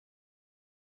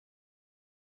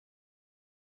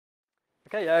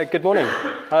Okay, good morning.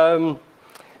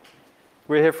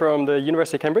 We're here from the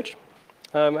University of Cambridge,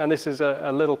 and this is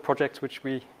a little project which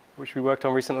we worked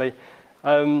on recently,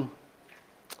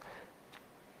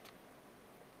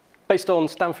 based on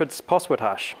Stanford's password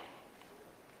hash.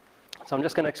 So I'm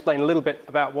just going to explain a little bit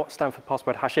about what Stanford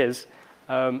password hash is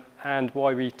and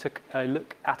why we took a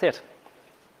look at it.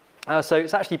 So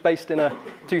it's actually based in a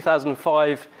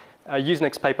 2005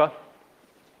 Usenix paper.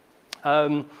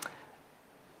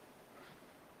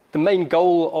 The main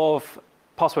goal of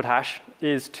password hash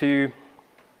is to,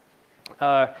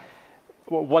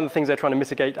 one of the things they're trying to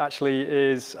mitigate actually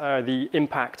is the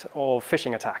impact of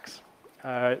phishing attacks.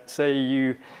 Say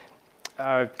you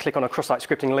click on a cross-site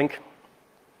scripting link,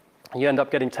 you end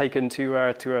up getting taken to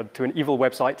an evil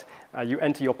website. You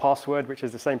enter your password, which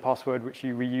is the same password which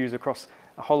you reuse across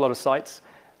a whole lot of sites.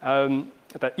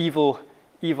 That evil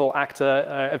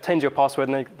actor obtains your password,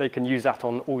 and they can use that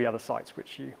on all the other sites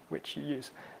which you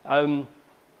use.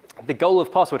 The goal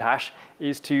of password hash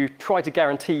is to try to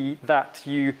guarantee that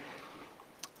you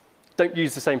don't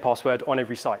use the same password on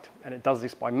every site, and it does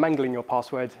this by mangling your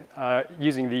password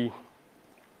using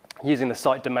the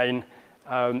site domain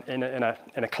in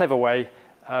a clever way,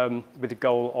 with the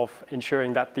goal of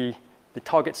ensuring that the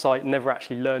target site never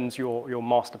actually learns your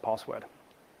master password.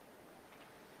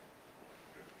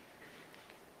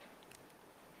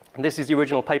 And this is the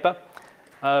original paper.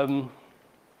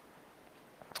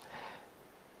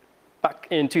 Back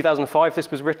in 2005, this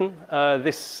was written.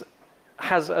 This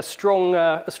has a strong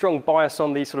bias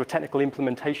on the sort of technical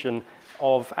implementation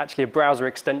of actually a browser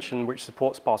extension which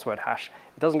supports password hash.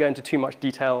 It doesn't go into too much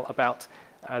detail about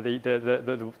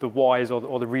the whys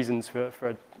or the reasons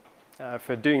for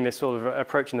doing this sort of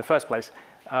approach in the first place,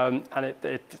 and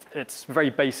it's very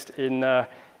based in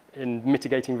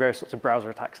mitigating various sorts of browser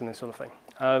attacks and this sort of thing.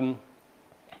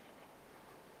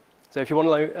 So if you want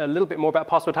to know a little bit more about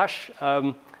password hash,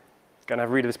 go and have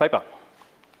a read of this paper.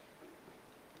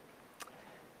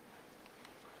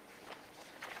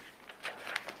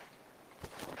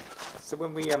 So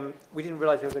when we didn't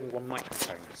realize there was only one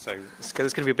microphone, so there's going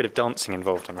to be a bit of dancing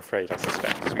involved, I'm afraid, I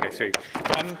suspect, as we go through.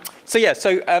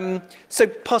 So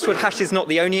password hash is not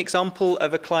the only example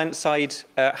of a client-side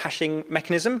hashing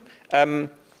mechanism, and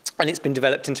it's been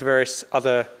developed into various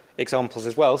other examples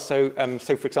as well. So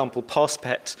for example,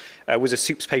 PassPet was a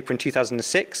SOUPS paper in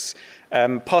 2006.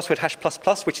 Password hash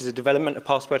plus, which is a development of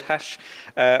password hash,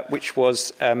 which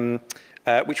was a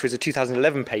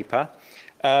 2011 paper.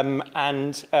 And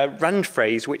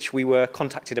Randphrase, which we were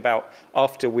contacted about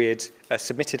after we'd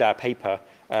submitted our paper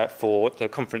for the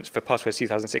conference for Passwords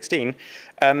 2016,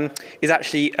 is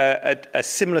actually a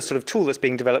similar sort of tool that's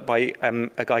being developed by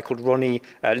a guy called Ronnie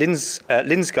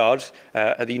Linsgaard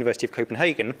at the University of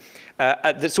Copenhagen,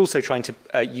 that's also trying to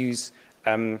use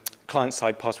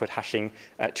client-side password hashing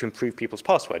to improve people's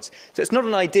passwords. So it's not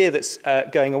an idea that's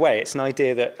going away. It's an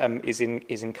idea that is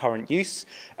in current use.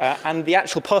 And the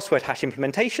actual password hash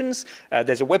implementations,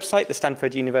 there's a website, the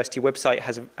Stanford University website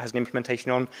has an implementation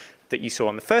on that you saw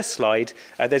on the first slide.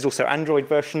 There's also Android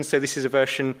versions. So this is a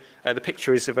version, the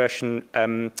picture is a version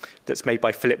that's made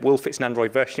by Philip Wolf. It's an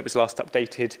Android version. It was last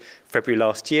updated February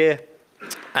last year.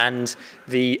 And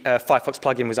the Firefox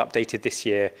plugin was updated this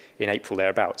year in April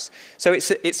thereabouts. So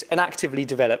it's an actively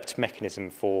developed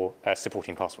mechanism for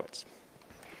supporting passwords.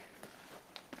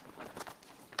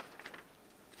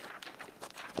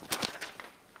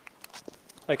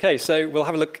 Okay, so we'll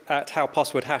have a look at how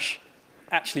password hash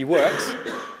actually works.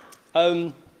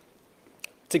 To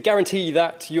guarantee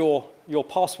that your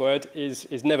password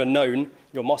is never known,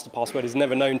 your master password is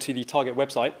never known to the target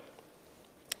website,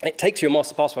 it takes your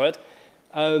master password.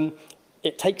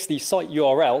 It takes the site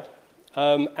URL,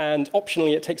 and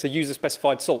optionally it takes a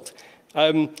user-specified salt.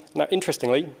 Now,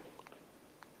 interestingly,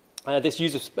 this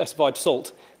user-specified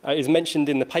salt is mentioned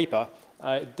in the paper.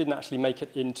 It didn't actually make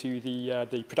it into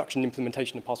the production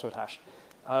implementation of password hash.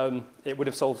 It would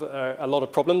have solved a lot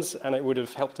of problems, and it would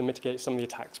have helped to mitigate some of the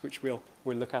attacks, which we'll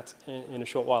look at in a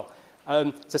short while.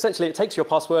 So essentially, it takes your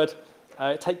password,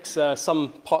 it takes some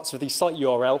parts of the site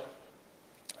URL,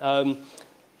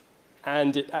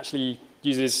 and it actually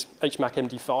uses HMAC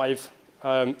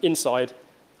MD5 inside.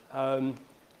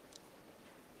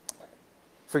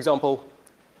 For example,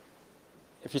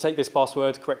 if you take this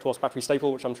password, correct horse battery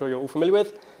staple, which I'm sure you're all familiar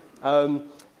with,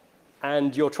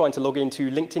 and you're trying to log into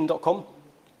linkedin.com,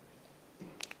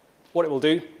 what it will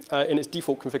do in its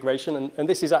default configuration, and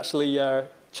this is actually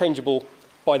changeable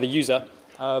by the user.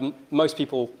 Most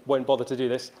people won't bother to do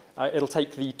this. It'll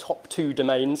take the top 2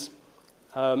 domains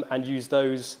and use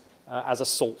those as a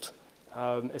salt,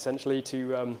 essentially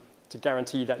to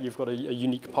guarantee that you've got a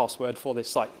unique password for this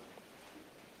site.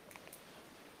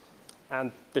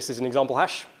 And this is an example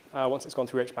hash once it's gone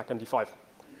through HMAC MD5. I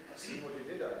see what you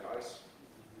did there, guys.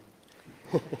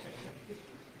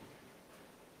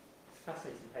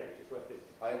 Fascinating page, it's worth it.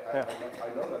 I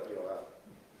know that you are.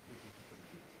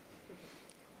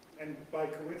 And by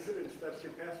coincidence, that's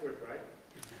your password, right?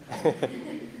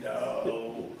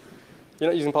 No. You're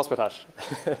not using password hash?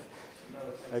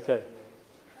 Okay.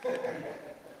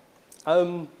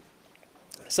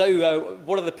 So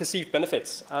what are the perceived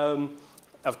benefits?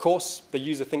 Of course, the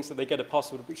user thinks that they get a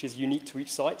password which is unique to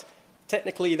each site.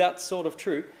 Technically, that's sort of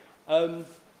true.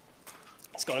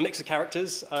 It's got a mix of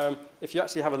characters. If you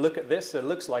actually have a look at this, it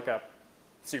looks like a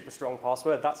super strong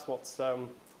password. That's what's going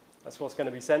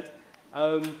to be sent.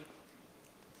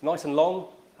 Nice and long.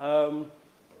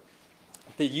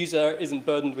 The user isn't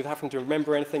burdened with having to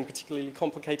remember anything particularly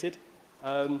complicated.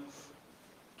 And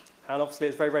obviously,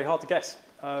 it's very, very hard to guess.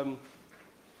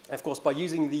 Of course, by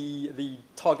using the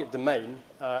target domain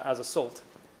as a salt,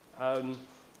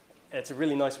 it's a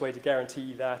really nice way to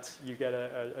guarantee that you get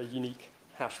a unique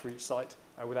hash for each site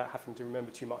without having to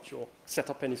remember too much or set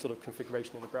up any sort of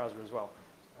configuration in the browser as well.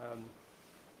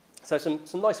 So some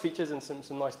nice features and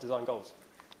some nice design goals.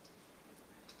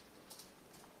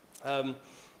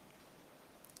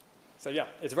 So yeah,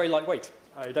 it's very lightweight.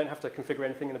 You don't have to configure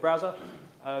anything in the browser.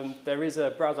 There is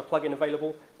a browser plugin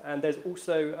available, and there's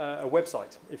also a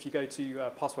website. If you go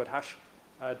to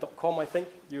passwordhash.com, I think,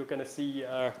 you're going to see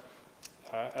a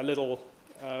little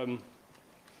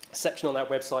section on that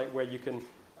website where you can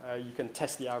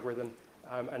test the algorithm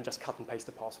and just cut and paste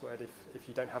the password if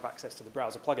you don't have access to the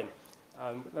browser plugin.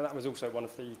 And that was also one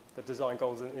of the design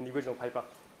goals in the original paper,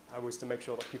 was to make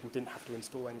sure that people didn't have to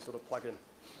install any sort of plugin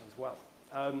as well.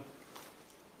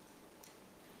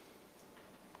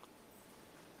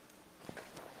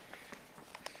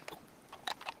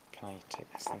 Can I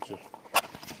take this? Thank you.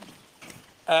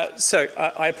 So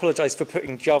I apologize for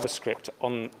putting JavaScript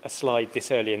on a slide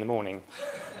this early in the morning.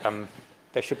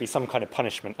 There should be some kind of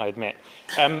punishment, I admit.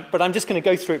 But I'm just going to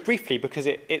go through it briefly because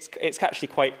it's actually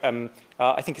quite,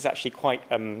 I think it's actually quite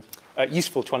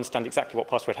useful to understand exactly what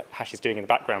password hash is doing in the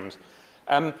background.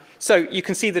 So you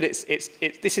can see that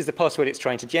this is the password it's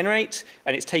trying to generate,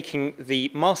 and it's taking the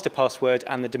master password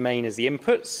and the domain as the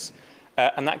inputs.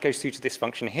 And that goes through to this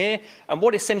function here. And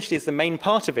what essentially is the main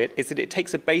part of it is that it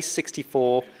takes a base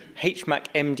 64 HMAC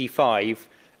MD5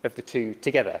 of the two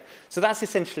together. So that's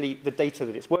essentially the data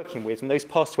that it's working with. And those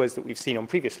passwords that we've seen on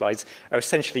previous slides are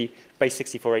essentially base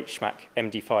 64 HMAC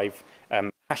MD5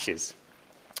 hashes.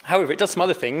 However, it does some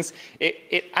other things.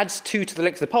 It adds 2 to the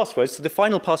length of the password, so the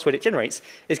final password it generates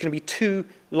is going to be 2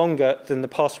 longer than the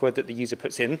password that the user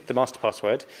puts in, the master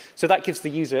password. So that gives the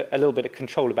user a little bit of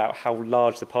control about how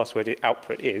large the password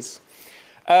output is.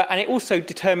 And it also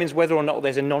determines whether or not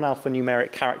there's a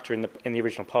non-alphanumeric character in the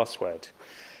original password.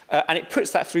 And it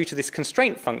puts that through to this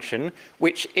constraint function,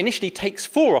 which initially takes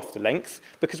 4 off the length,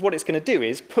 because what it's going to do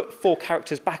is put 4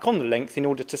 characters back on the length in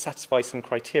order to satisfy some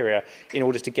criteria in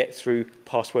order to get through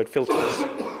password filters.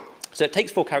 So it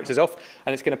takes 4 characters off,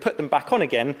 and it's going to put them back on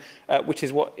again, which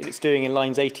is what it's doing in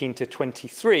lines 18 to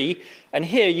 23. And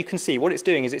here you can see what it's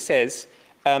doing is it says,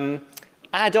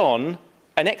 add on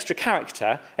an extra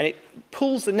character, and it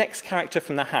pulls the next character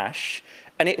from the hash,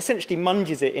 and it essentially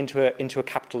munges it into a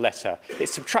capital letter. It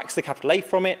subtracts the capital A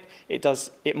from it, it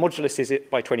moduluses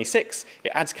it by 26,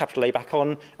 it adds capital A back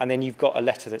on, and then you've got a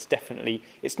letter that's definitely,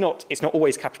 it's not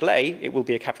always capital A, it will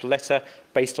be a capital letter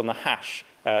based on the hash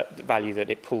value that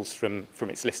it pulls from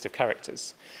its list of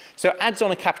characters. So it adds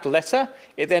on a capital letter,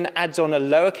 it then adds on a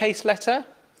lowercase letter,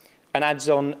 and adds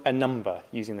on a number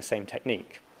using the same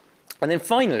technique. And then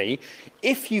finally,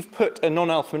 if you've put a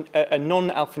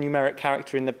non-alphanumeric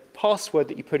character in the password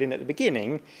that you put in at the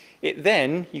beginning, it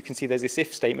then, you can see there's this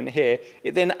if statement here,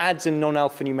 it then adds a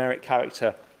non-alphanumeric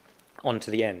character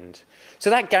onto the end. So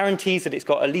that guarantees that it's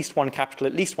got at least 1 capital,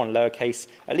 at least 1 lowercase,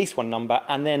 at least 1 number,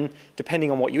 and then,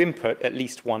 depending on what you input, at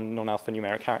least 1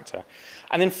 non-alphanumeric character.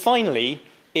 And then finally,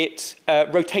 it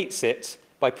rotates it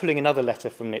by pulling another letter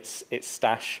from its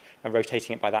stash and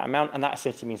rotating it by that amount, and that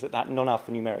essentially means that that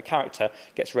non-alphanumeric character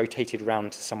gets rotated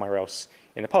around to somewhere else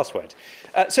in the password.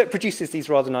 So it produces these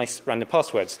rather nice random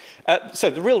passwords.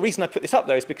 So the real reason I put this up,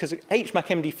 though, is because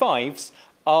HMAC MD5s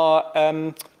are,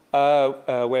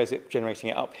 where is it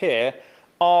generating it up here,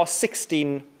 are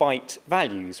 16-byte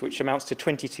values, which amounts to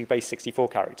 22 base 64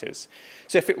 characters.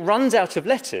 So if it runs out of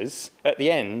letters at the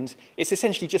end, it's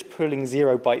essentially just pulling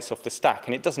 0 bytes off the stack,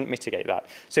 and it doesn't mitigate that.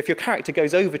 So if your character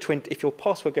goes over 20, if your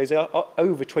password goes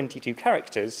over 22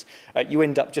 characters, you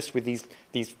end up just with these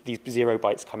 0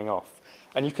 bytes coming off.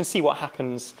 And you can see what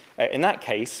happens in that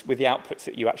case with the outputs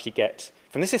that you actually get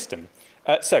from the system.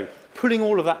 So pulling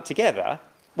all of that together,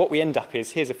 what we end up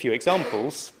is, here's a few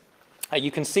examples.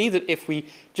 You can see that if we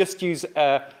just use,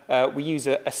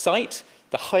 a site,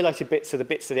 the highlighted bits are the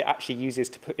bits that it actually uses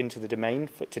to put into the domain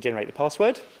to generate the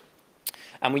password.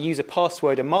 And we use a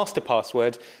password, a master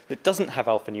password, that doesn't have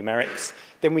alphanumerics,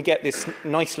 then we get this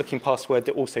nice looking password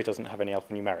that also doesn't have any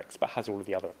alphanumerics, but has all of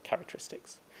the other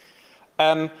characteristics.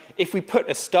 If we put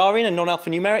a star in, a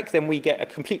non-alphanumeric, then we get a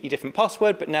completely different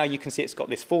password, but now you can see it's got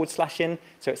this / in,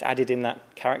 so it's added in that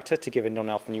character to give a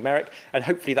non-alphanumeric, and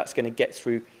hopefully that's going to get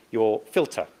through your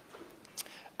filter.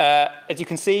 As you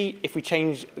can see, if we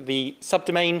change the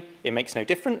subdomain, it makes no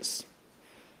difference.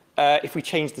 If we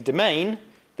change the domain,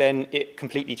 then it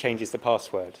completely changes the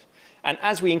password. And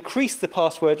as we increase the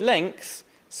password length,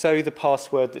 so the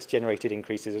password that's generated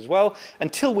increases as well,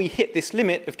 until we hit this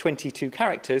limit of 22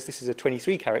 characters. This is a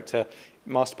 23 character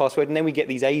master password, and then we get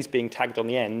these A's being tagged on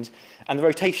the end, and the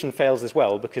rotation fails as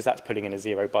well because that's putting in a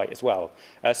 0 byte as well.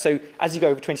 So as you go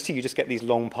over 22, you just get these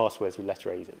long passwords with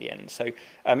letter A's at the end. So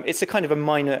it's a kind of a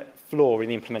minor flaw in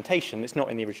the implementation that's not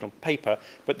in the original paper,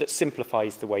 but that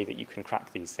simplifies the way that you can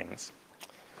crack these things.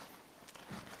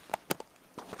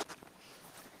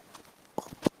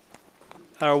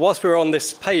 Whilst we're on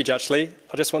this page, actually,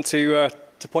 I just want to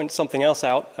point something else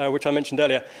out, which I mentioned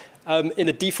earlier. In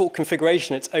the default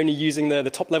configuration, it's only using the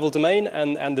top-level domain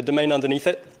and the domain underneath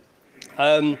it.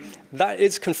 That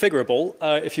is configurable.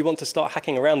 If you want to start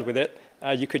hacking around with it,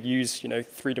 you could use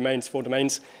 3 domains, 4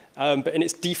 domains. But in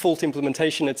its default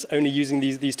implementation, it's only using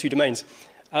these 2 domains.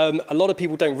 A lot of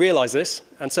people don't realize this,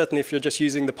 and certainly if you're just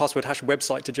using the password hash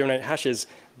website to generate hashes,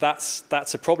 that's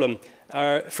a problem.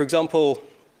 For example,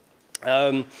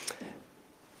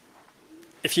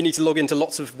 if you need to log into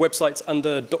lots of websites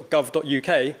under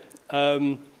 .gov.uk,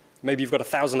 maybe you've got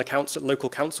 1,000 accounts at local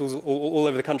councils all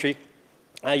over the country,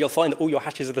 you'll find that all your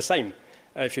hashes are the same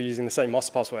if you're using the same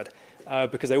master password,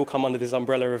 because they all come under this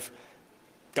umbrella of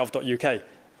gov.uk.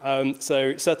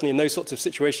 So certainly in those sorts of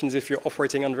situations, if you're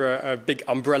operating under a big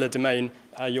umbrella domain,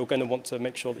 you're going to want to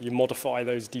make sure that you modify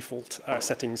those default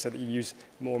settings so that you use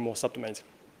more and more subdomains.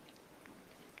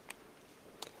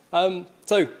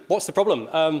 So what's the problem?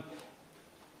 There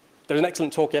was an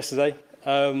excellent talk yesterday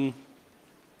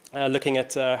looking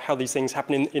at how these things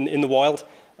happen in the wild.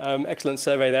 Excellent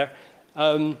survey there.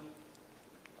 Have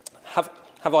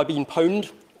I been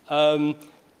pwned?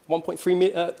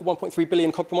 1.3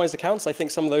 billion compromised accounts. I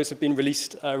think some of those have been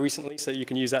released recently, so you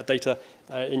can use that data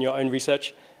in your own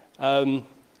research.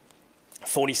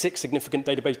 46 significant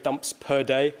database dumps per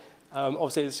day.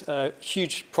 Obviously, it's a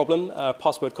huge problem.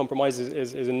 Password compromise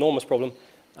is an enormous problem.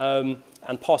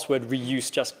 And password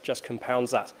reuse just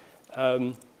compounds that.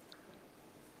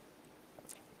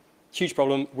 Huge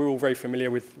problem. We're all very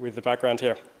familiar with the background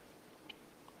here.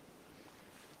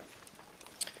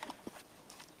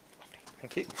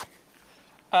 Thank you.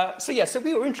 So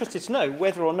we were interested to know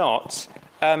whether or not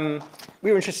you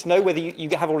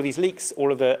have all of these leaks,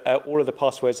 all of the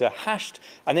passwords are hashed,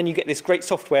 and then you get this great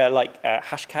software like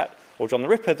Hashcat or John the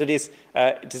Ripper that is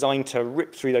designed to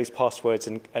rip through those passwords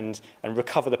and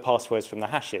recover the passwords from the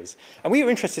hashes. And we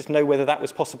were interested to know whether that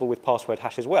was possible with password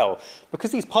hash as well, because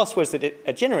these passwords that it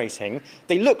are generating,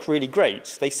 they look really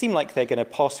great. They seem like they're going to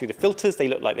pass through the filters. They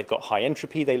look like they've got high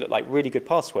entropy. They look like really good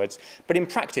passwords. But in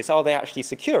practice, are they actually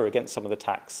secure against some of the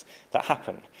attacks that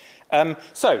happen?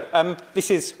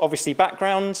 This is obviously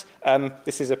background.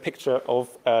 This is a picture of,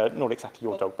 not exactly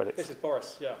your dog, but it's... This is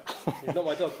Boris, yeah. He's not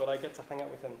my dog, but I get to hang out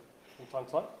with him from time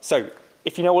to time. So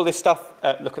if you know all this stuff,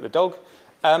 look at the dog.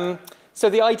 So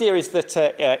the idea is that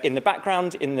in the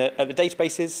background, in the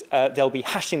databases, they'll be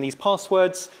hashing these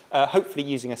passwords, hopefully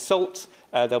using a salt.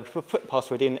 They'll put the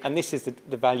password in, and this is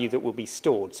the value that will be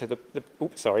stored. So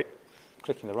oops, sorry,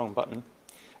 clicking the wrong button.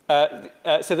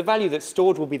 So the value that's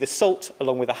stored will be the salt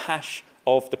along with a hash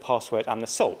of the password and the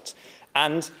salt.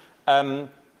 And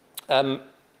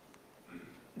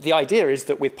the idea is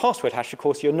that with password hash, of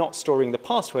course, you're not storing the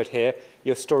password here,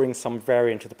 you're storing some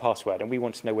variant of the password, and we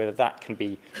want to know whether that can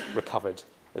be recovered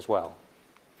as well.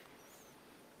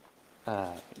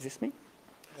 Is this me?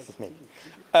 This is me.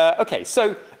 Okay,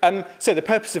 so the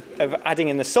purpose of adding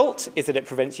in the salt is that it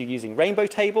prevents you using rainbow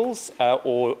tables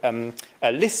or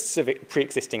lists of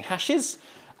pre-existing hashes.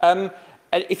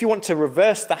 If you want to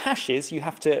reverse the hashes, you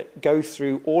have to go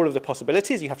through all of the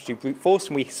possibilities. You have to do brute force,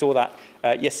 and we saw that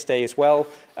yesterday as well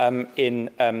in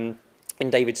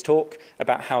David's talk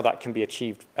about how that can be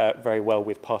achieved very well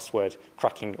with password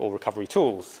cracking or recovery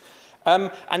tools.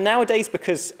 And nowadays,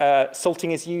 because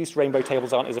salting is used, rainbow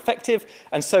tables aren't as effective.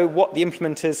 And so what the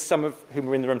implementers, some of whom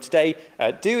are in the room today,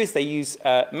 do is they use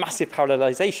massive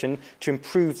parallelization to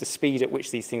improve the speed at which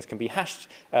these things can be hashed,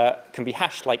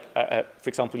 like, for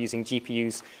example, using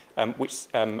GPUs, which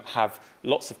have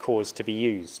lots of cores to be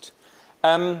used.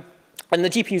 And the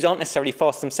GPUs aren't necessarily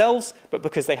fast themselves, but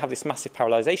because they have this massive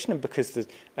parallelization and because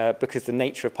the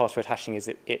nature of password hashing is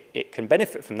it can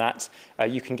benefit from that,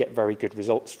 you can get very good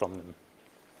results from them.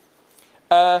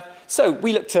 So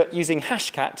we looked at using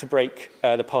Hashcat to break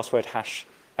the password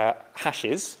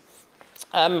hashes.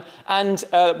 And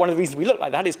one of the reasons we looked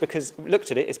like that is because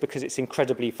it's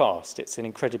incredibly fast. It's an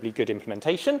incredibly good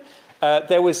implementation.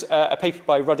 There was a paper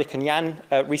by Roddick and Yan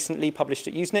recently published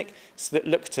at Usenik that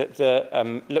looked at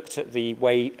the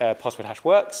way password hash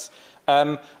works.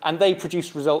 And they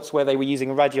produced results where they were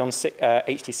using a Radeon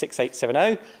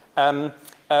HD6870,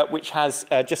 which has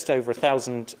just over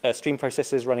 1,000 stream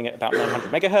processors running at about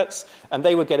 900 megahertz. And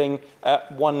they were getting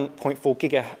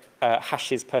 1.4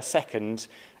 gigahashes per second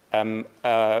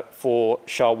for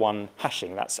SHA-1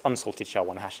 hashing. That's unsalted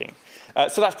SHA-1 hashing.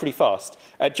 So that's pretty fast.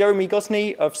 Jeremy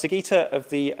Gosney of Sagita of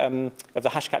the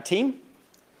Hashcat team,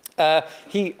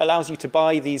 he allows you to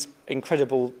buy these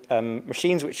incredible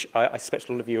machines, which I suspect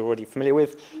a lot of you are already familiar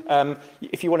with.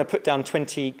 If you want to put down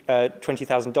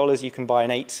 $20,000, you can buy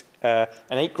an 8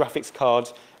 graphics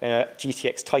card,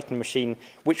 GTX Titan machine,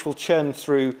 which will churn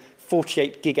through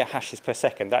 48 gigahashes per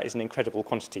second. That is an incredible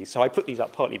quantity. So I put these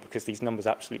up partly because these numbers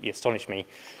absolutely astonish me.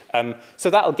 So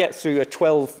that'll get through a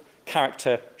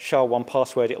 12-character SHA-1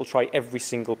 password. It'll try every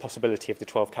single possibility of the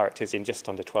 12 characters in just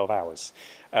under 12 hours.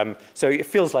 So it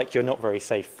feels like you're not very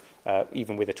safe,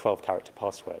 even with a 12-character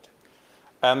password.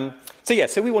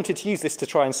 So we wanted to use this to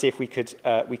try and see if we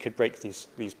could break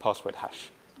these password hash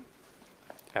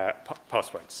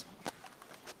passwords.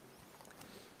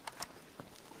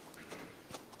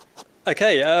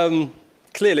 Okay,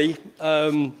 clearly,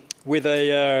 with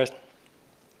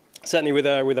certainly with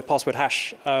a password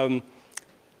hash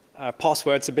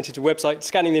password submitted to a website,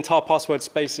 scanning the entire password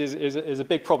space is a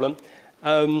big problem.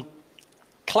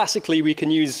 Classically, we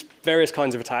can use various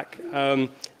kinds of attack. I'm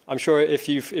sure if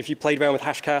you played around with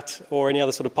Hashcat or any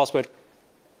other sort of password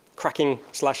cracking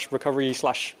 / recovery /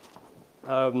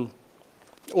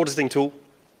 auditing tool,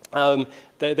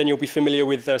 then you'll be familiar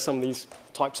with some of these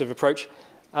types of approach.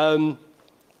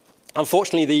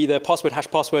 Unfortunately, the password hash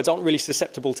passwords aren't really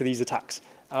susceptible to these attacks.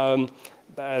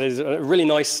 There's a really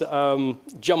nice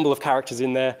jumble of characters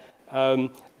in there.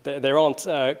 There aren't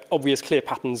obvious clear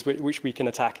patterns which we can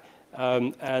attack.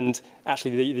 And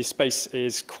actually, the space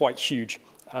is quite huge.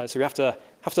 So we have to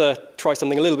try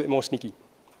something a little bit more sneaky.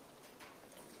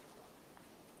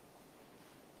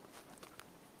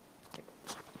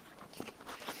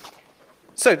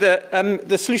 So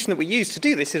the solution that we use to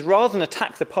do this is rather than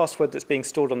attack the password that's being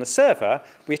stored on the server,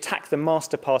 we attack the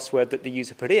master password that the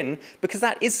user put in, because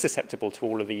that is susceptible to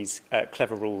all of these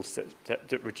clever rules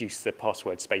that reduce the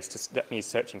password space that needs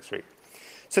searching through.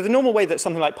 So the normal way that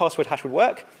something like password hash would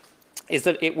work is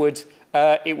that it would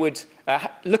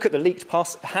look at the leaked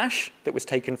hash that was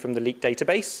taken from the leaked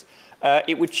database.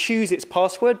 It would choose its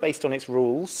password based on its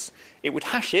rules. It would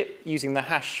hash it using the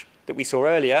hash that we saw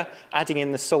earlier, adding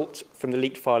in the salt from the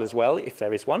leaked file as well, if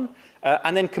there is one,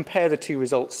 and then compare the two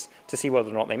results to see whether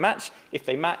or not they match. If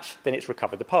they match, then it's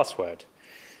recovered the password.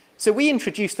 So we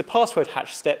introduced the password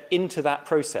hash step into that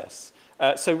process.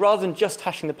 So rather than just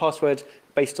hashing the password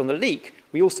based on the leak,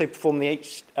 we also perform the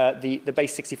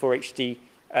base 64HD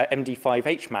MD5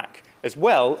 HMAC as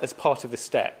well as part of the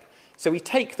step. So we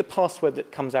take the password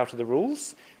that comes out of the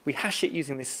rules, we hash it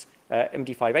using this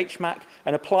MD5 HMAC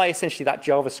and apply essentially that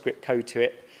JavaScript code to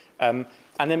it, and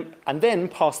then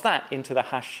pass that into the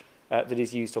hash that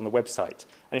is used on the website.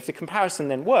 And if the comparison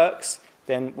then works,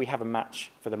 then we have a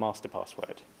match for the master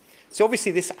password. So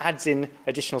obviously this adds in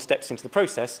additional steps into the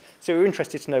process, so we're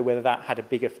interested to know whether that had a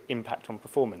bigger impact on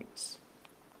performance.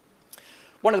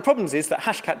 One of the problems is that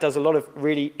Hashcat does a lot of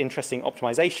really interesting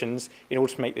optimizations in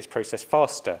order to make this process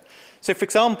faster. So for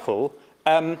example,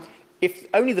 if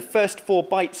only the first 4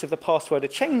 bytes of the password are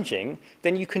changing,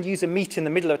 then you can use a meet in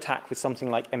the middle attack with something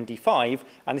like MD5,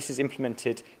 and this is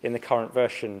implemented in the current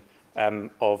version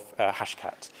of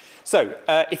Hashcat. So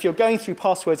if you're going through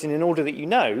passwords in an order that you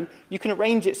know, you can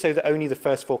arrange it so that only the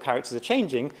first 4 characters are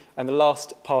changing and the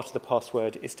last part of the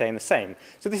password is staying the same.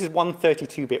 So this is one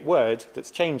 32-bit word that's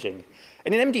changing.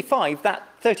 And in MD5,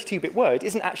 that 32-bit word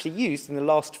isn't actually used in the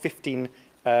last 15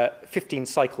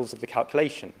 cycles of the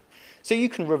calculation. So you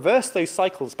can reverse those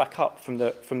cycles back up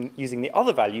from using the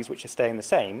other values, which are staying the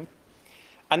same.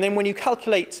 And then when you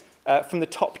calculate from the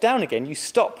top down again, you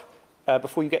stop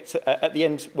before you get to, at the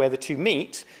end where the two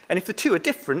meet. And if the two are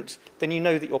different, then you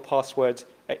know that your password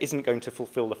isn't going to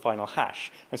fulfill the final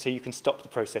hash. And so you can stop the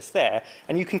process there.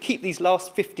 And you can keep these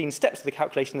last 15 steps of the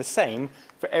calculation the same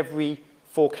for every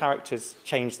 4 characters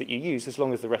change that you use, as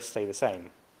long as the rest stay the same.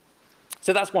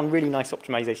 So that's one really nice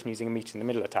optimization using a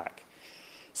meet-in-the-middle attack.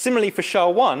 Similarly for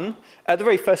SHA-1, the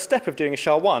very first step of doing a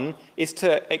SHA-1 is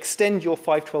to extend your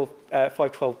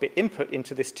 512-bit input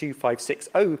into this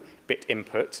 2560-bit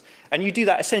input, and you do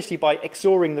that essentially by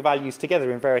XORing the values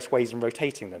together in various ways and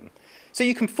rotating them. So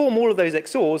you can perform all of those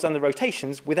XORs and the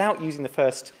rotations without using the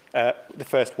first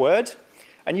word,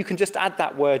 and you can just add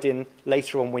that word in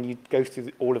later on when you go through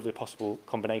all of the possible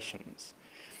combinations.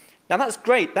 Now that's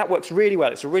great, that works really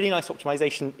well. It's a really nice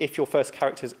optimization if your first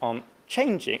characters aren't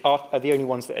changing, are the only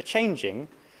ones that are changing.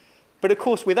 But of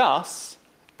course with us,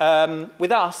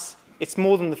 it's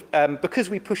more than because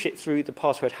we push it through the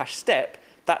password hash step,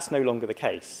 that's no longer the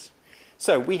case.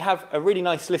 So we have a really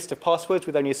nice list of passwords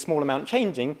with only a small amount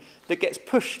changing that gets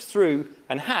pushed through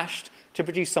and hashed to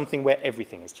produce something where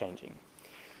everything is changing.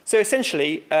 So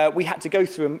essentially, we had to go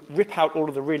through and rip out all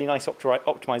of the really nice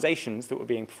optimizations that were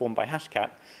being performed by Hashcat,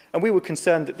 and we were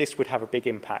concerned that this would have a big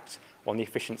impact on the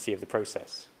efficiency of the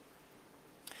process.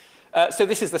 So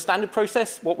this is the standard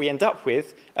process. What we end up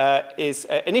with is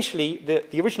initially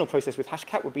the original process with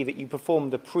Hashcat would be that you perform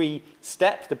the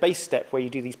pre-step, the base step where you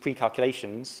do these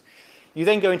pre-calculations. You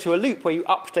then go into a loop where you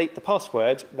update the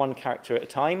password 1 character at a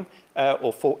time,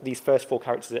 or these first 4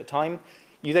 characters at a time.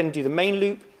 You then do the main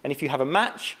loop, and if you have a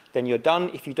match, then you're done.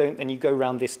 If you don't, then you go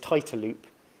around this tighter loop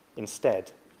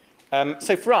instead.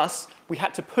 So for us, we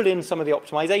had to pull in some of the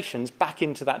optimizations back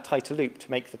into that tighter loop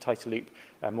to make the tighter loop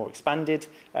more expanded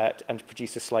and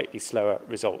produce a slightly slower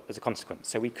result as a consequence.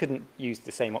 So we couldn't use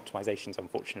the same optimizations,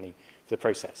 unfortunately, for the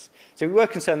process. So we were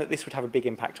concerned that this would have a big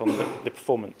impact on the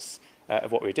performance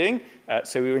of what we were doing.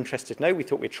 So we were interested to know. We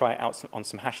thought we'd try it out on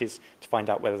some hashes to find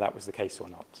out whether that was the case or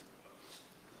not.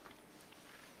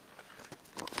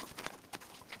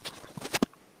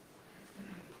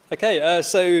 Okay,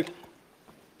 so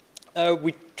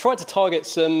we tried to target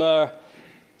some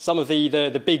of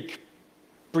the big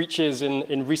breaches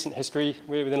in recent history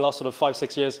within the last sort of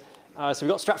 5-6 years. So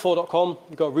we've got strat4.com,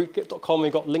 we've got rootkit.com,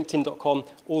 we've got linkedin.com,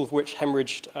 all of which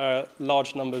hemorrhaged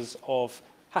large numbers of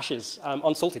hashes,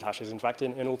 unsalted hashes, in fact,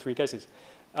 in all 3 cases.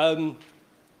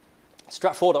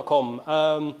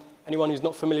 Strat4.com, anyone who's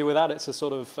not familiar with that, it's a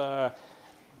sort of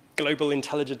global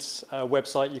intelligence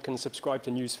website. You can subscribe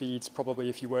to news feeds. Probably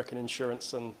if you work in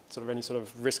insurance and sort of any sort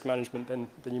of risk management, then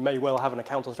you may well have an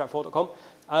account on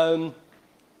strat4.com.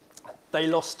 They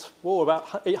lost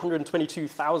about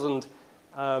 822,000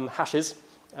 hashes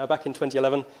back in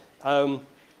 2011.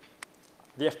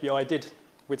 The FBI did,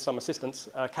 with some assistance,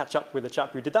 catch up with the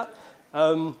chap who did that.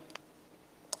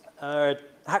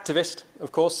 Hacktivist,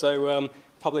 of course, so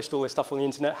published all this stuff on the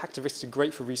internet. Hacktivists are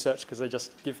great for research because they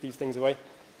just give these things away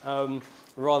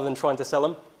rather than trying to sell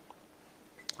them.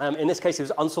 In this case, it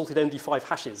was unsalted MD5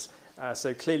 hashes.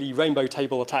 So clearly, rainbow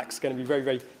table attacks are going to be very,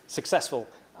 very successful.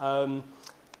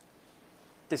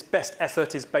 This best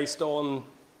effort is based on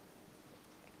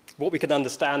what we can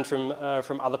understand from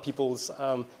other people's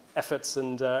efforts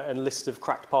and lists of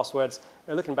cracked passwords.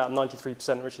 We're looking at about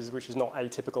 93%, which is not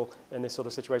atypical in this sort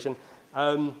of situation.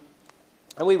 And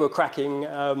we were cracking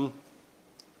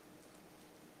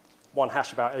 1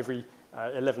 hash about every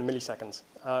 11 milliseconds.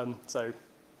 So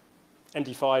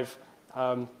MD5,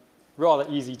 rather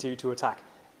easy to attack.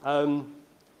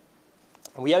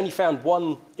 We only found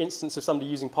 1 instance of somebody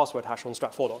using password hash on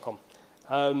strat4.com.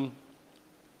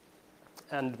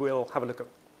 And we'll have a look at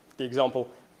the example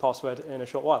password in a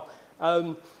short while.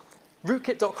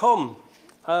 Rootkit.com,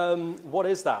 what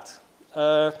is that?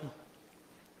 Well,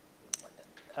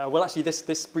 actually,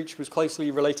 this breach was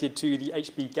closely related to the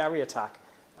HB Gary attack,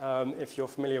 if you're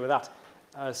familiar with that.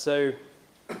 So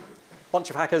a bunch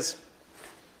of hackers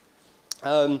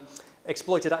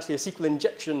exploited actually a SQL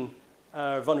injection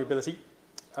vulnerability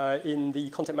in the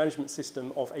content management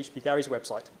system of HB Gary's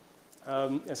website.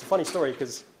 It's a funny story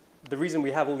because the reason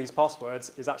we have all these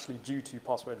passwords is actually due to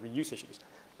password reuse issues.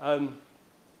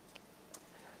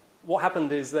 What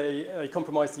happened is they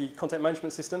compromised the content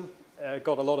management system,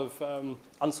 got a lot of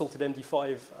unsalted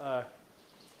MD5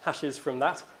 hashes from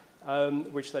that,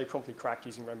 which they promptly cracked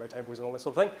using rainbow tables and all this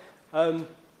sort of thing.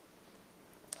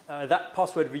 That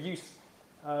password reuse,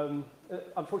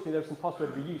 unfortunately, there was some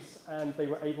password reuse, and they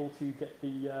were able to get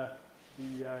the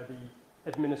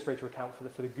administrator account for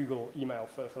the Google email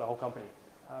for the whole company.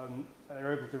 They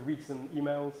were able to read some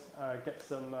emails, get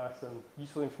some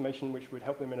useful information which would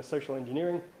help them in a social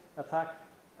engineering attack,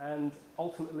 And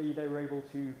ultimately, they were able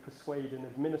to persuade an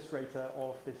administrator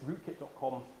of this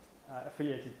rootkit.com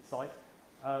affiliated site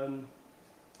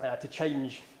to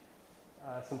change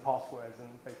some passwords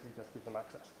and basically just give them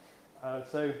access.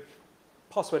 So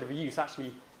password reuse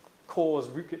actually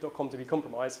caused rootkit.com to be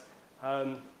compromised,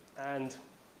 and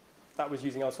that was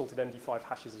using unsalted MD5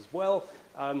 hashes as well.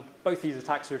 Both these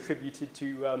attacks are attributed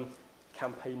to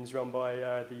campaigns run by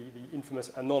the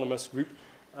infamous anonymous group.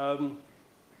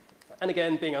 And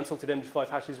again, being unsalted MD5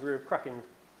 hashes, we were cracking,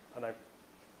 I don't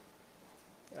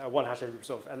know, one hash every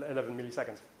sort of 11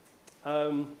 milliseconds.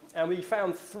 And we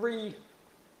found three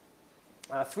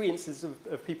instances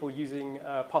of people using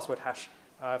password hash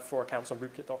for accounts on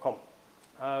rootkit.com.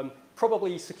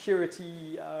 Probably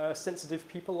security sensitive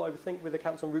people, I would think, with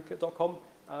accounts on rootkit.com,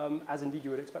 as indeed you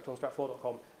would expect on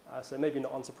strat4.com. So maybe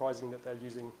not unsurprising that they're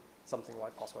using something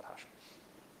like password hash.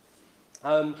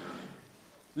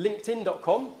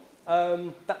 LinkedIn.com,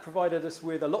 that provided us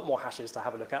with a lot more hashes to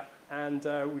have a look at, and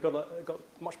we got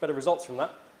much better results from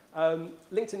that.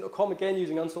 LinkedIn.com, again,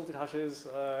 using unsalted hashes,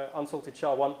 unsalted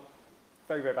SHA-1,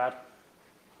 very, very bad.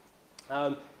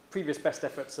 Previous best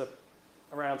efforts are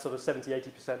around sort of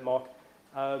 70–80% mark.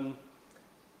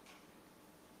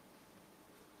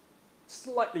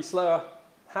 Slightly slower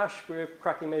hash, we're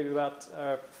cracking maybe about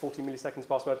 40 milliseconds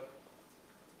password.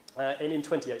 And in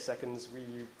 28 seconds,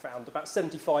 we found about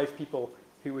 75 people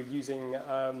who were using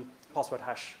password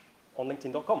hash on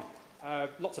LinkedIn.com.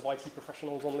 Lots of IT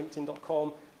professionals on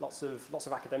LinkedIn.com, lots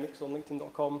of academics on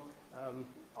LinkedIn.com.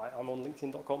 I'm on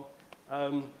LinkedIn.com.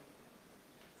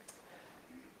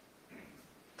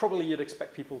 Probably you'd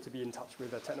expect people to be in touch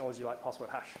with a technology like password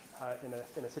hash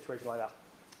in a situation like that.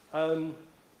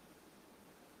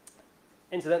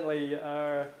 Incidentally,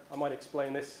 I might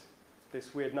explain this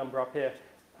weird number up here.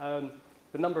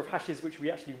 The number of hashes which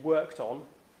we actually worked on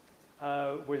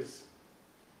was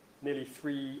nearly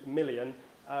 3 million.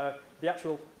 The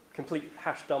actual complete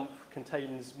hash dump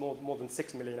contains more than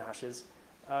 6 million hashes.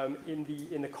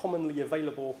 In the commonly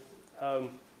available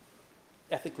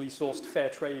ethically sourced fair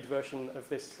trade version of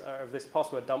this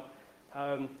password dump,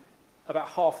 about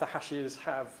half the hashes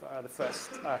have the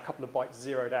first couple of bytes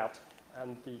zeroed out,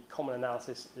 and the common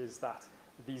analysis is that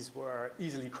these were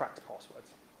easily cracked passwords,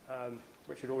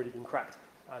 which had already been cracked.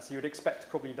 So you would expect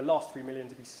probably the last 3 million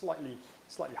to be slightly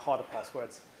harder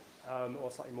passwords,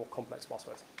 or slightly more complex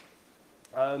passwords.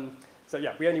 So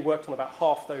yeah, we only worked on about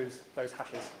half those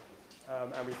hashes,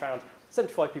 and we found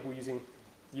 75 people using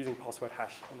password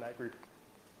hash in that group.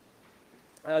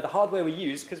 The hardware we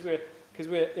use, because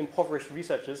we're impoverished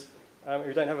researchers,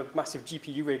 we don't have a massive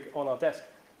GPU rig on our desk,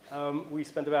 we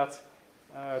spend about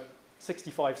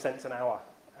 65 cents an hour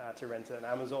to rent an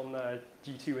Amazon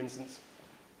G2 instance.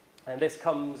 And this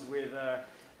comes with a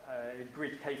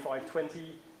Grid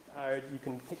K520. You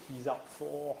can pick these up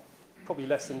for probably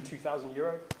less than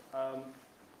 €2,000.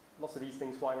 Lots of these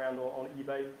things flying around on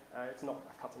eBay. It's not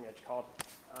a cutting-edge card.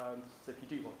 So if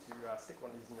you do want to stick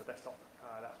one of these in your desktop,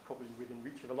 that's probably within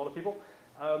reach of a lot of people.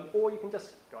 Or you can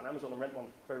just go on Amazon and rent one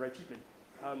very, very cheaply.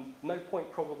 No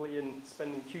point probably in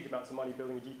spending huge amounts of money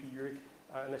building a GPU rig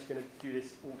unless you're going to do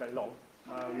this all day long.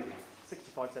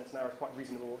 65 cents an hour is quite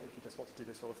reasonable if you just want to do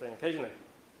this sort of thing occasionally.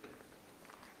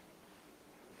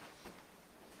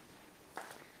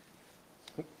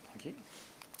 Thank you.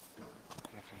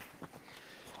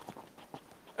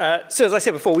 So as I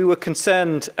said before, we were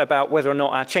concerned about whether or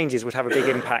not our changes would have a big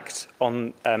impact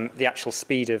on the actual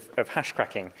speed of hash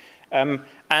cracking. I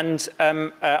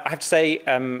have to say,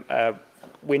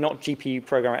 we're not GPU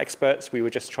programmer experts. We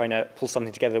were just trying to pull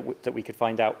something together that we could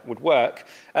find out would work.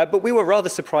 But we were rather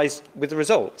surprised with the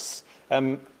results.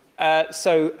 So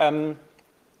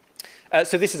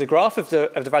this is a graph of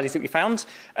the values that we found.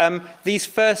 These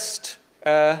first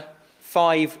the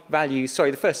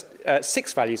first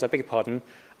 6 values, I beg your pardon,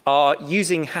 are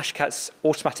using Hashcat's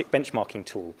automatic benchmarking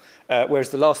tool, whereas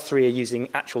the last 3 are using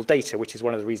actual data, which is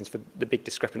one of the reasons for the big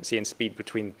discrepancy in speed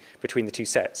between the 2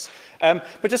 sets. But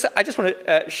I just want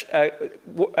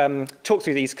to talk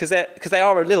through these because they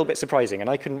are a little bit surprising,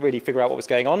 and I couldn't really figure out what was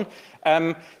going on.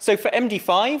 So for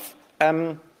MD5,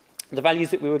 the values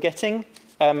that we were getting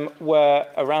were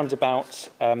around about,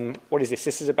 what is this?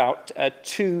 This is about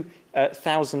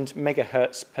 2,000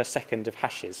 megahertz per second of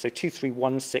hashes, so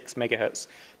 2316 megahertz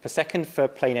per second for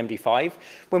plain MD5.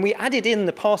 When we added in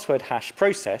the password hash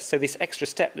process, so this extra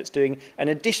step that's doing an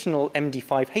additional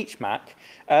MD5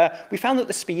 HMAC, we found that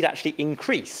the speed actually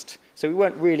increased. So we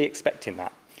weren't really expecting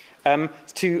that,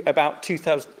 to about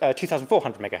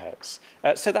 2,400 megahertz.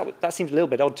 So that seemed a little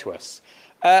bit odd to us.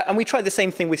 And we tried the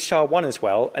same thing with SHA-1 as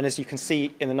well. And as you can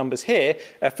see in the numbers here,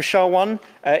 for SHA-1,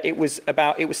 it was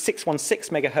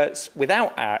 616 megahertz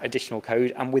without our additional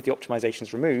code and with the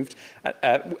optimizations removed,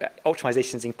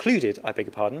 optimizations included, I beg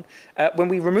your pardon. When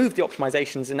we removed the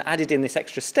optimizations and added in this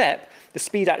extra step, the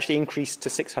speed actually increased to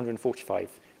 645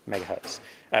 megahertz,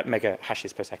 mega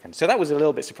hashes per second. So that was a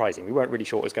little bit surprising. We weren't really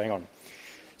sure what was going on.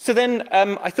 So then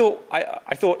I thought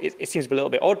it seems a little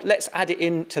bit odd. Let's add it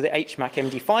into the HMAC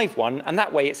MD5 one, and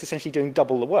that way it's essentially doing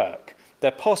double the work.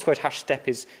 The password hash step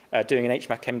is doing an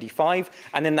HMAC MD5,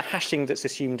 and then the hashing that's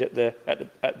assumed at the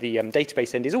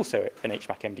database end is also an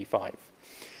HMAC MD5.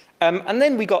 And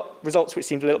then we got results which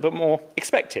seemed a little bit more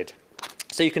expected.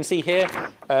 So you can see here,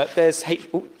 there's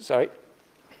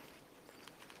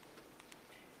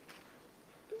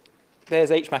There's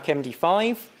HMAC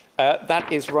MD5.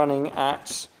 That is running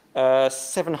at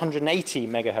 780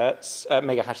 megahertz,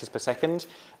 mega hashes per second.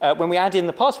 When we add in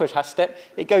the password hash step,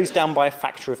 it goes down by a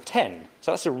factor of 10.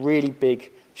 So that's a really big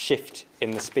shift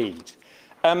in the speed.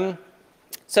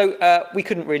 So we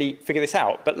couldn't really figure this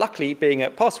out. But luckily, being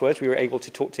at Passwords, we were able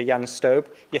to talk to Jan Stobe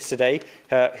yesterday,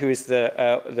 who is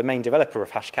the main developer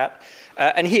of Hashcat.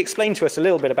 And he explained to us a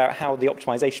little bit about how the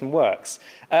optimization works.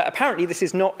 Apparently, this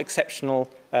is not exceptional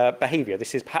behavior.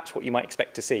 This is perhaps what you might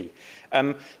expect to see.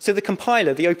 So the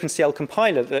compiler, the OpenCL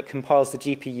compiler that compiles the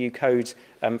GPU code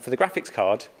for the graphics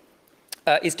card,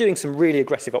 is doing some really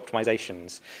aggressive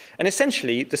optimizations. And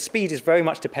essentially, the speed is very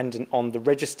much dependent on the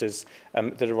registers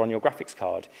that are on your graphics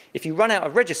card. If you run out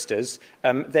of registers,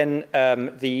 then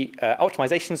the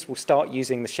optimizations will start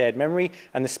using the shared memory,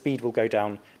 and the speed will go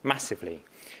down massively.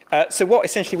 So what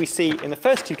essentially we see in the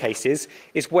first two cases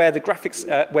is where the graphics,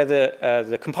 where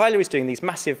the compiler is doing these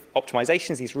massive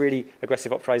optimizations, these really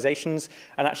aggressive optimizations,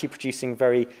 and actually producing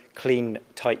very clean,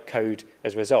 tight code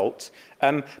as a result.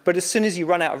 But as soon as you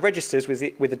run out of registers with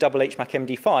the double HMAC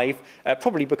MD5,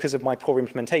 probably because of my poor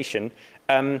implementation,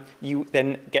 you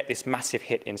then get this massive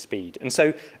hit in speed. And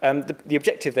so the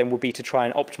objective then will be to try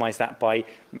and optimize that by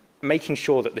making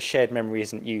sure that the shared memory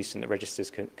isn't used and that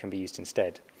registers can be used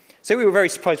instead. So we were very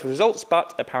surprised with the results,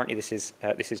 but apparently this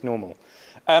is normal.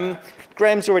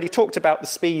 Graham's already talked about the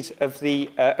speed of the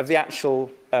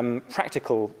actual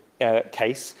practical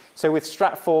case. So with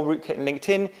Strat4, Rootkit, and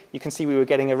LinkedIn, you can see we were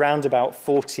getting around about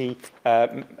 40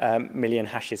 million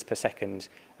hashes per second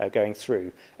going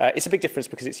through. It's a big difference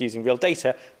because it's using real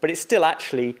data, but it's still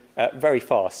actually very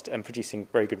fast and producing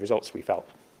very good results, we felt.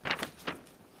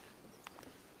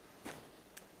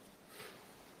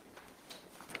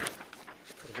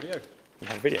 Video. We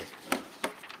have a video.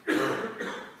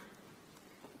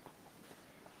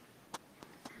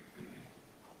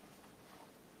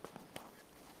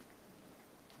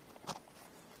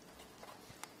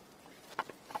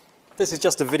 This is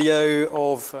just a video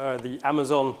of the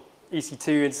Amazon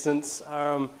EC2 instance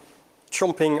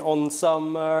chomping on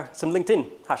some LinkedIn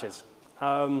hashes.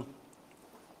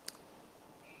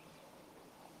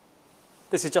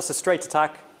 This is just a straight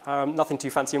attack. Nothing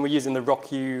too fancy, and we're using the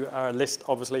RockU list,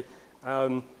 obviously.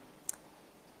 And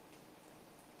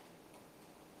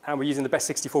we're using the best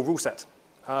 64 rule set,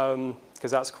 because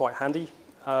that's quite handy.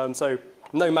 So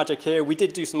no magic here. We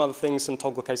did do some other things, some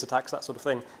toggle case attacks, that sort of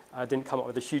thing. Didn't come up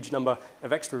with a huge number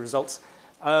of extra results.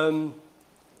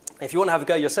 If you want to have a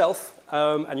go yourself,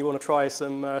 and you want to try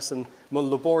some more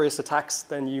laborious attacks,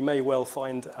 then you may well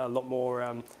find a lot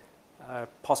more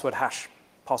password hash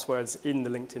passwords in the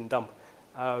LinkedIn dump.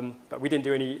 But we didn't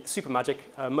do any super magic.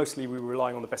 Mostly we were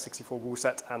relying on the best 64 rule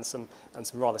set and some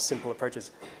rather simple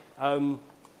approaches. Oh,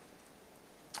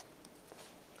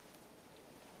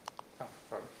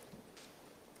 sorry.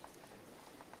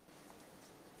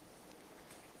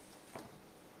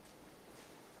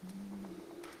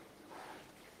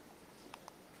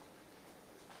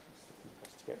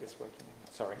 Just to get this working.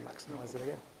 Sorry. Maximize it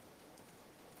again.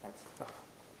 Thanks.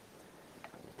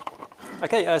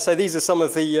 Okay, so these are some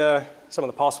of the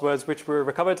passwords which were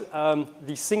recovered.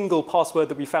 The single password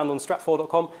that we found on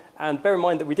strat4.com, and bear in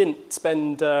mind that we didn't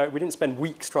spend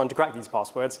weeks trying to crack these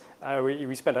passwords.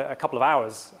 We spent a couple of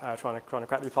hours trying to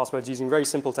crack these passwords using very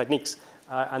simple techniques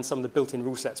and some of the built-in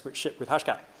rule sets which ship with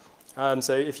Hashcat.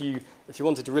 So if you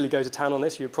wanted to really go to town on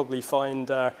this, you'd probably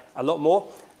find a lot more.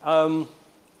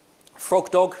 Frog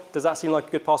dog, does that seem like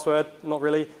a good password? Not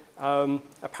really.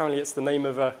 Apparently it's the name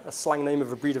of a slang name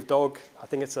of a breed of dog. I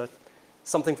think it's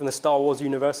something from the Star Wars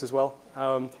universe as well.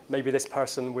 Maybe this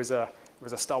person was a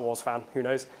Star Wars fan, who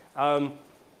knows.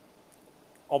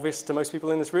 Obvious to most people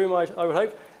in this room, I would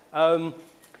hope.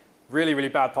 Really, really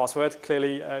bad password.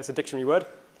 Clearly it's a dictionary word.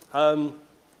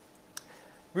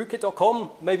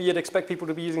 Rootkit.com, maybe you'd expect people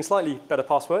to be using slightly better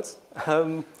passwords.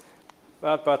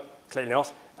 But clearly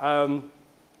not.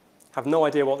 Have no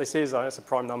idea what this is. It's a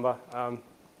prime number,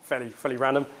 fairly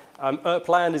random.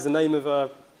 Erpland is the name of a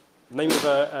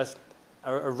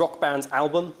rock band's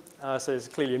album, so it's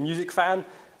clearly a music fan.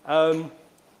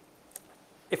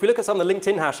 If we look at some of the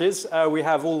LinkedIn hashes, we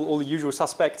have all the usual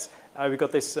suspects. We've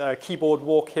got this keyboard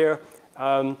walk here,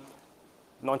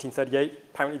 1938,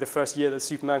 apparently the first year that the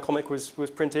Superman comic was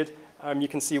printed. You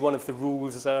can see one of the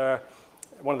rules,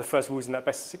 one of the first rules in that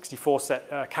best 64 set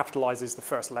capitalizes the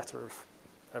first letter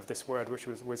of this word, which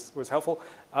was helpful.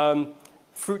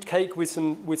 Fruitcake with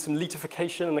some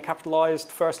litification and the capitalized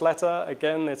first letter.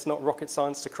 Again, it's not rocket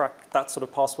science to crack that sort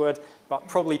of password, but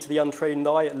probably to the untrained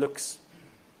eye, it looks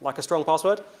like a strong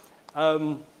password.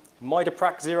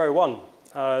 Midaprac01.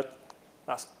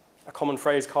 That's a common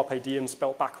phrase, carpe diem,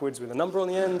 spelt backwards with a number on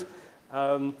the end.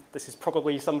 This is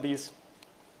probably somebody's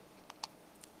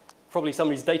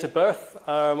date of birth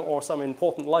or some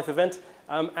important life event.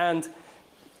 And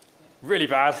really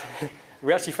bad,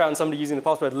 we actually found somebody using the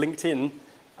password LinkedIn,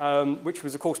 which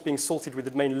was, of course, being salted with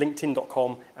the domain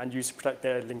linkedin.com and used to protect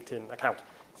their LinkedIn account.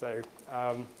 So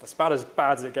that's about as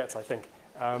bad as it gets, I think.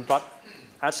 But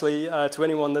actually, to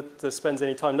anyone that spends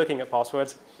any time looking at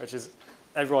passwords, which is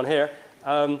everyone here,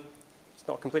 it's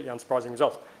not a completely unsurprising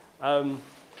result.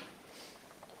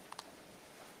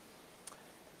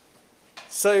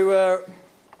 So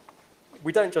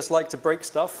we don't just like to break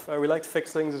stuff, we like to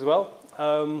fix things as well.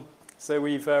 So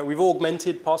we've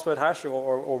augmented password hash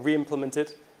or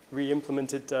re-implemented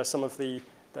some of the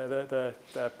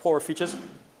poorer features.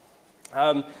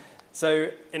 So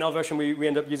in our version, we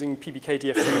end up using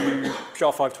PBKDF2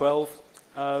 SHA-512.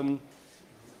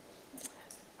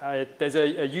 There's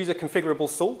a user configurable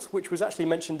salt, which was actually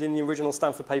mentioned in the original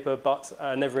Stanford paper, but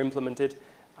never implemented.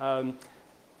 The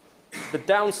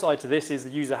downside to this is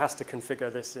the user has to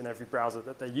configure this in every browser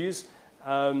that they use.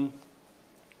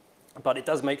 But it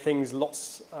does make things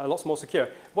lots more secure.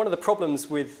 One of the problems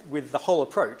with the whole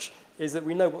approach is that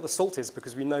we know what the salt is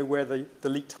because we know where the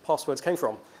leaked passwords came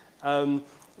from.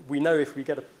 We know if we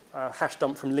get a hash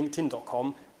dump from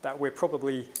linkedin.com that we're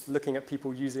probably looking at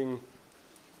people using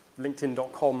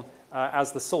linkedin.com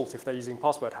as the salt if they're using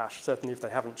password hash, certainly if they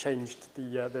haven't changed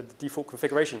the default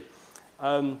configuration.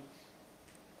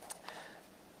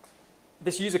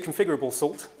 This user configurable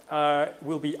salt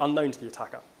will be unknown to the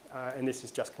attacker. And this is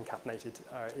just concatenated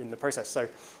in the process. So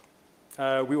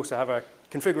we also have a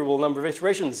configurable number of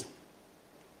iterations.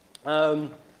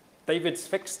 David's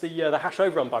fixed the hash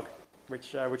overrun bug,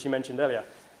 which he mentioned earlier.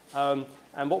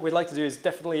 And what we'd like to do is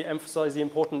definitely emphasize the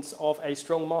importance of a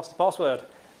strong master password.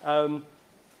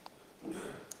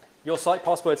 Your site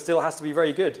password still has to be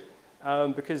very good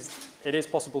because it is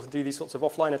possible to do these sorts of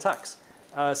offline attacks.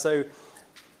 So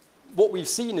what we've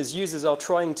seen is users are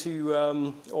trying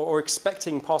to, or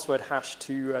expecting password hash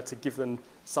to give them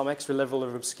some extra level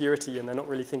of obscurity, and they're not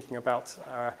really thinking about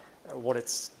what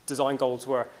its design goals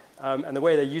were. And the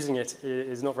way they're using it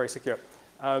is not very secure.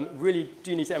 Really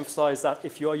do need to emphasize that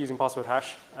if you are using password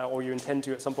hash, or you intend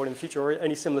to at some point in the future, or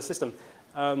any similar system,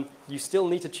 you still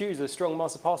need to choose a strong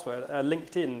master password.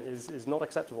 LinkedIn is not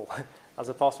acceptable as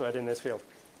a password in this field.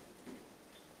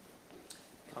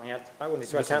 I wanted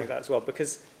to add something to that as well,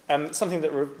 because something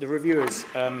that the reviewers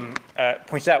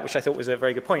pointed out, which I thought was a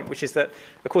very good point, which is that,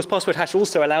 of course, password hash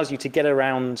also allows you to get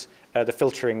around the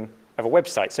filtering of a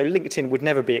website. So LinkedIn would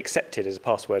never be accepted as a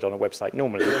password on a website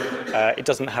normally. It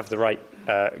doesn't have the right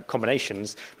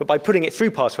combinations. But by putting it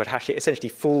through password hash, it essentially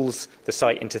fools the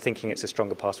site into thinking it's a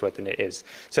stronger password than it is.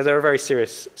 So there are very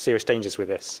serious dangers with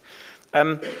this.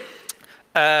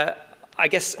 I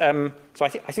guess, so I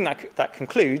think that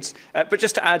concludes. But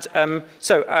just to add,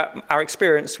 our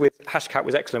experience with Hashcat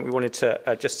was excellent. We wanted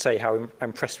to just say how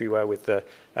impressed we were with the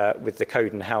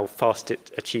code and how fast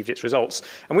it achieved its results.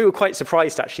 And we were quite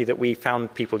surprised, actually, that we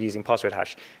found people using password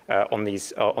hash on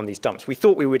these dumps. We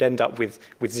thought we would end up with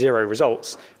 0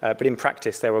 results, but in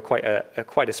practice, there were quite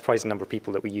a surprising number of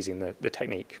people that were using the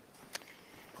technique.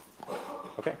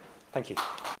 OK, thank you.